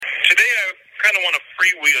kind of want to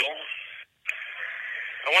freewheel.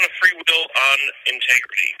 I want to freewheel on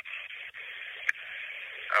integrity.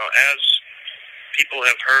 As people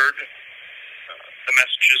have heard the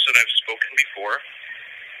messages that I've spoken before,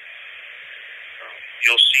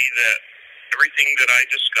 you'll see that everything that I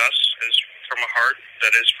discuss is from a heart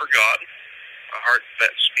that is for God, a heart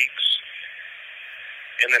that speaks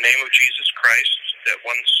in the name of Jesus Christ, that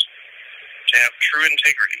wants to have true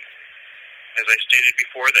integrity. As I stated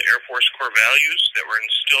before, the Air Force core values that were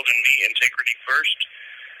instilled in me: integrity first,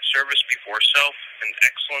 service before self, and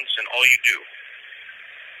excellence in all you do.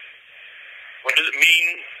 What does it mean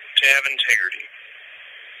to have integrity?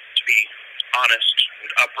 To be honest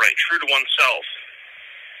and upright, true to oneself.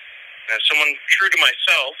 And as someone true to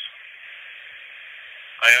myself,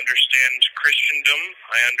 I understand Christendom.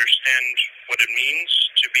 I understand what it means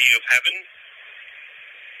to be of heaven.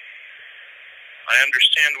 I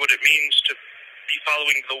understand what it means to be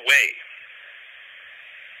following the way.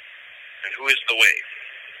 And who is the way?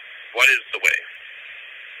 What is the way?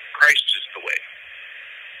 Christ is the way.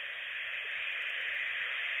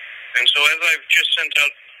 And so as I've just sent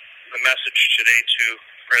out the message today to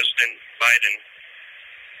President Biden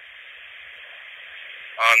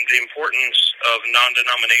on the importance of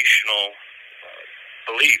non-denominational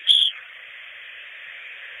beliefs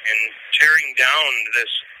and tearing down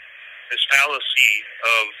this fallacy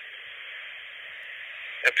of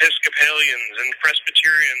Episcopalians and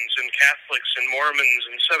Presbyterians and Catholics and Mormons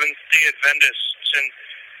and Seventh-day Adventists and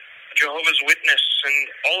Jehovah's Witness and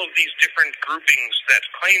all of these different groupings that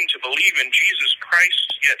claim to believe in Jesus Christ,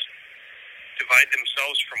 yet divide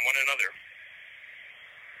themselves from one another.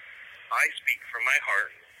 I speak from my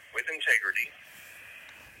heart with integrity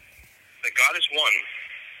that God is one,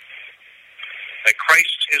 that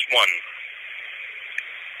Christ is one,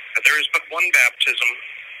 that there is but one baptism,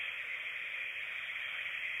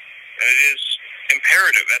 and it is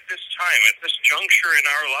imperative at this time, at this juncture in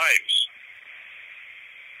our lives,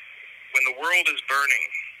 when the world is burning,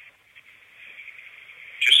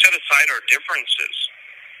 to set aside our differences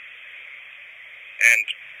and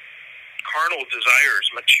carnal desires,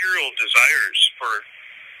 material desires for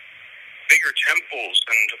bigger temples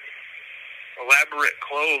and elaborate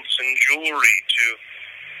clothes and jewelry to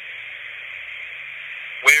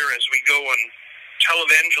wear as we go on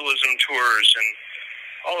televangelism tours and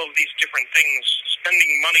all of these different things,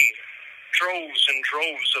 spending money, droves and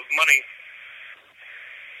droves of money,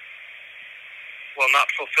 while not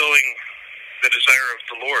fulfilling the desire of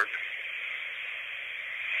the Lord.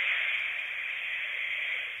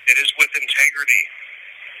 It is with integrity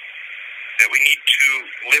that we need to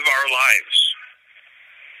live our lives.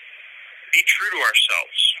 Be true to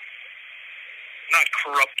ourselves, not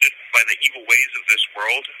corrupted by the evil ways of this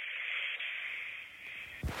world.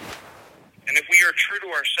 And if we are true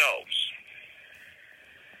to ourselves,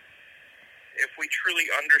 if we truly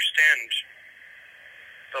understand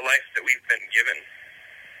the life that we've been given,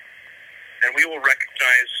 and we will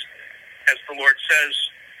recognize, as the Lord says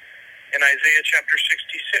in Isaiah chapter 66,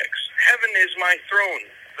 heaven is my throne,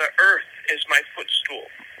 the earth is my footstool.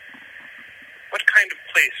 What kind of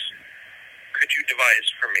place could you devise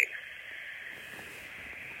for me?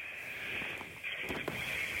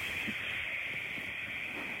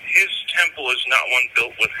 His temple is not one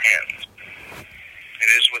built with hands.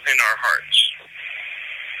 It is within our hearts.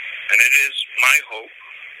 And it is my hope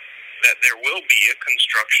that there will be a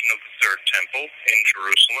construction of the third temple in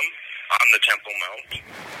Jerusalem on the Temple Mount,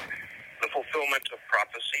 the fulfillment of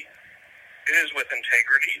prophecy. It is with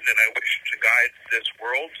integrity that I wish to guide this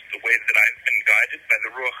world the way that I've been guided by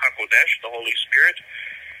the Ruach HaKodesh, the Holy Spirit.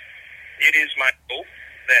 It is my hope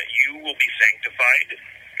that you will be sanctified.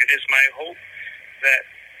 It is my hope that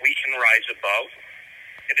we can rise above.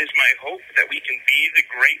 It is my hope that we can be the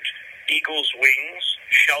great eagle's wings,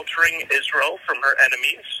 sheltering Israel from her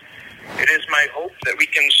enemies. It is my hope that we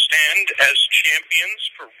can stand as champions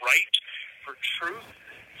for right, for truth,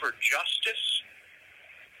 for justice.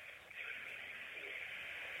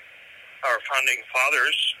 Our founding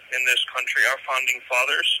fathers in this country, our founding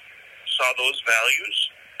fathers, saw those values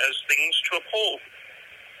as things to uphold.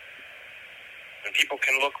 And people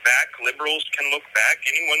can look back, liberals can look back,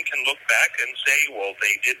 anyone can look back and say, well,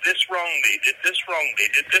 they did this wrong, they did this wrong, they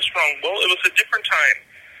did this wrong. Well, it was a different time.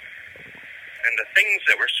 And the things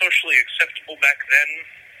that were socially acceptable back then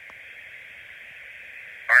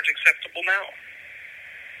aren't acceptable now.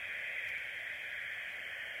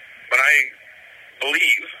 But I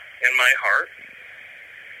believe in my heart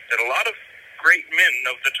that a lot of great men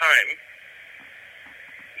of the time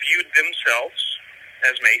viewed themselves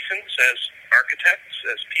as masons, as architects,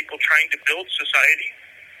 as people trying to build society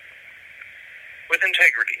with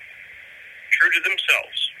integrity, true to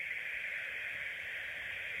themselves.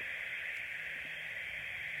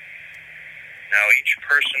 Now each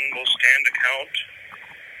person will stand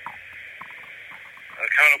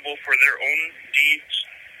accountable for their own deeds,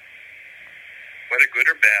 whether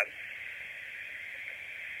good or bad.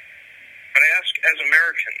 But I ask, as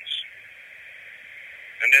Americans,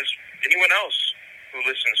 and as anyone else who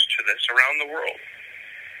listens to this around the world,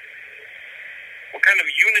 what kind of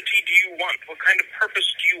unity do you want? What kind of purpose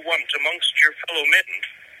do you want amongst your fellow men,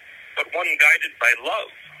 but one guided by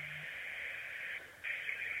love?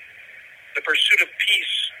 The pursuit of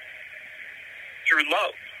peace through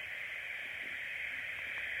love.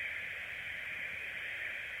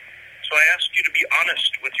 So I ask you to be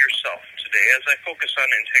honest with yourself today as I focus on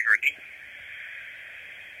integrity.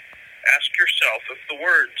 Ask yourself if the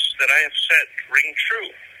words that I have said ring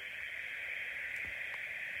true.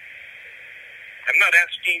 I'm not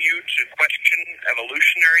asking you to question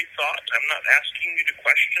evolutionary thought. I'm not asking you to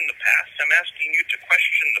question the past. I'm asking you to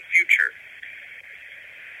question the future.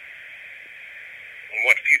 And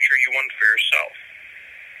what future you want for yourself,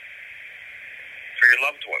 for your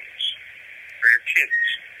loved ones, for your kids.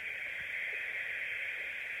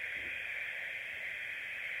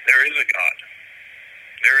 There is a God.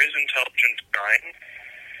 There is intelligent design.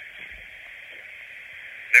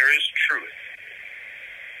 There is truth.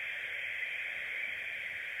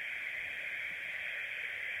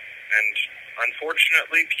 And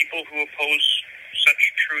unfortunately, people who oppose such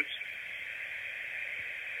truth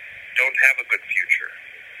don't have a good future.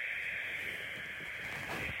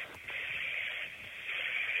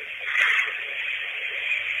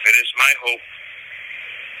 It is my hope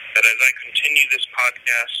that as I continue this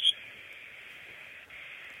podcast,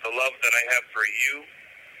 the love that I have for you,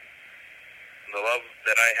 and the love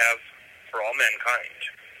that I have for all mankind,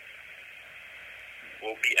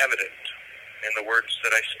 will be evident in the words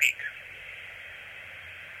that I speak.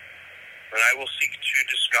 And I will seek to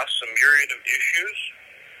discuss a myriad of issues,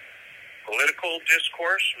 political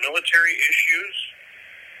discourse, military issues,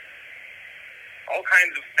 all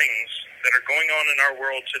kinds of things that are going on in our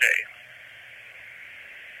world today.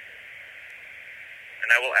 And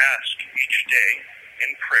I will ask each day in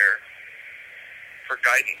prayer for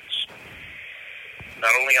guidance,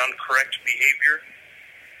 not only on correct behavior,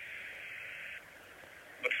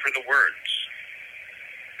 but for the words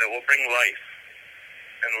that will bring life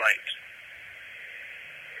and light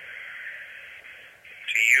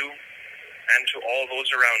to you and to all those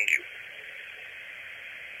around you.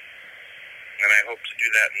 And I hope to do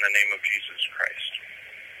that in the name of Jesus Christ.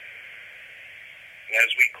 And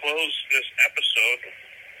as we close this episode,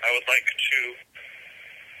 I would like to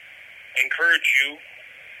encourage you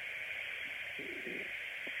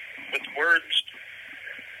with words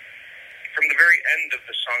from the very end of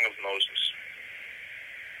the Song of Moses.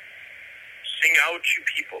 Sing out, you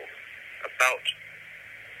people, about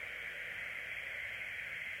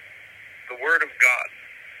the Word of God.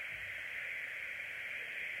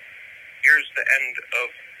 Here's the end of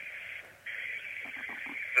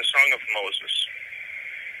the Song of Moses.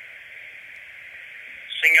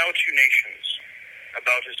 Sing out, you nations,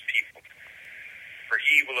 about his people, for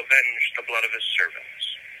he will avenge the blood of his servants.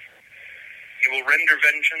 He will render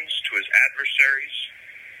vengeance to his adversaries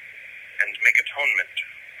and make atonement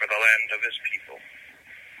for the land of his people.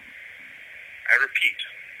 I repeat,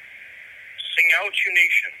 sing out, you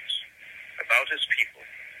nations, about his people,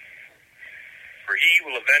 for he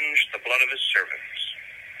will avenge the blood of his servants.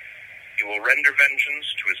 He will render vengeance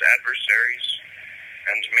to his adversaries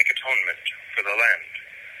and make atonement for the land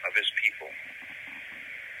of his people.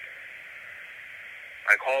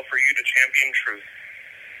 I call for you to champion truth,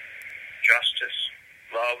 justice,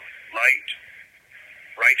 love, light,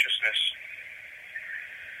 righteousness.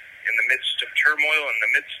 In the midst of turmoil, in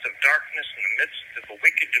the midst of darkness, in the midst of a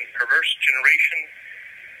wicked and perverse generation,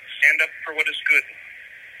 stand up for what is good.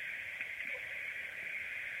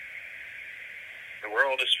 The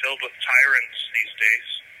world is filled with tyrants these days.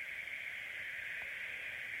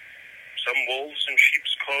 Some wolves in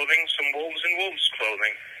sheep's clothing, some wolves in wolves'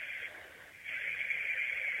 clothing.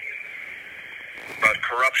 But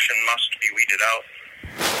corruption must be weeded out.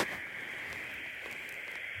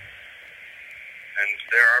 And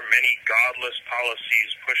there are many godless policies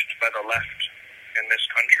pushed by the left in this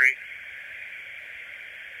country,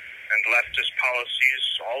 and leftist policies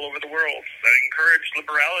all over the world that encourage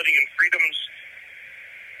liberality and freedoms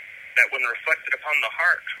that, when reflected upon the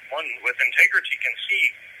heart, one with integrity can see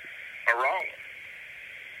are wrong.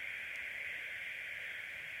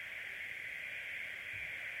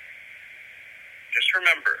 Just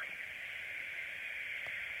remember,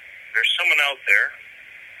 there's someone out there,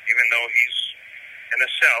 even though he's in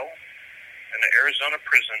a cell, in an Arizona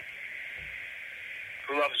prison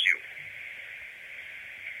who loves you,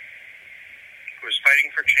 who is fighting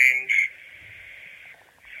for change,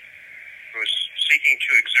 who is seeking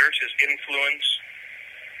to exert his influence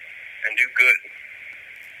and do good,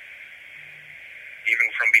 even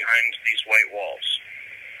from behind these white walls.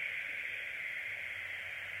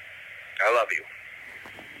 I love you.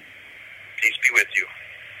 Peace be with you.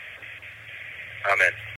 Amen.